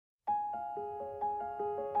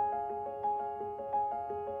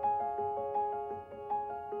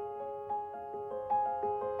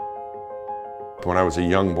When I was a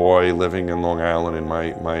young boy living in Long Island in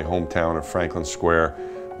my hometown of Franklin Square,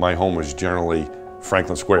 my home was generally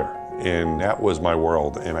Franklin Square, and that was my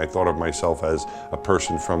world, and I thought of myself as a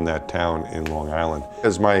person from that town in Long Island.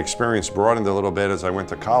 As my experience broadened a little bit as I went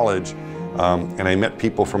to college, and I met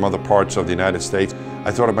people from other parts of the United States, I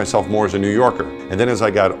thought of myself more as a New Yorker. And then as I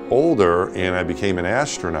got older and I became an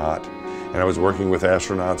astronaut, and I was working with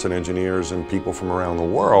astronauts and engineers and people from around the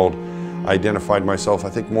world, I identified myself, I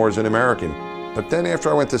think, more as an American. But then after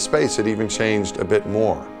I went to space, it even changed a bit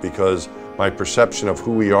more, because my perception of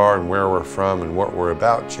who we are and where we're from and what we're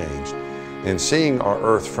about changed. And seeing our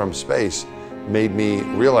Earth from space made me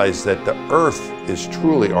realize that the Earth is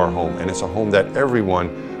truly our home, and it's a home that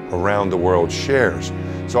everyone around the world shares.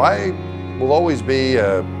 So I will always be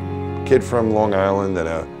a kid from Long Island and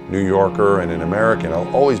a New Yorker and an American. I'll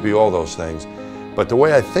always be all those things. But the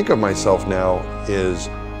way I think of myself now is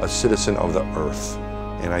a citizen of the Earth.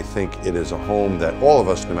 And I think it is a home that all of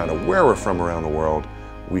us, no matter where we're from around the world,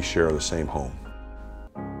 we share the same home.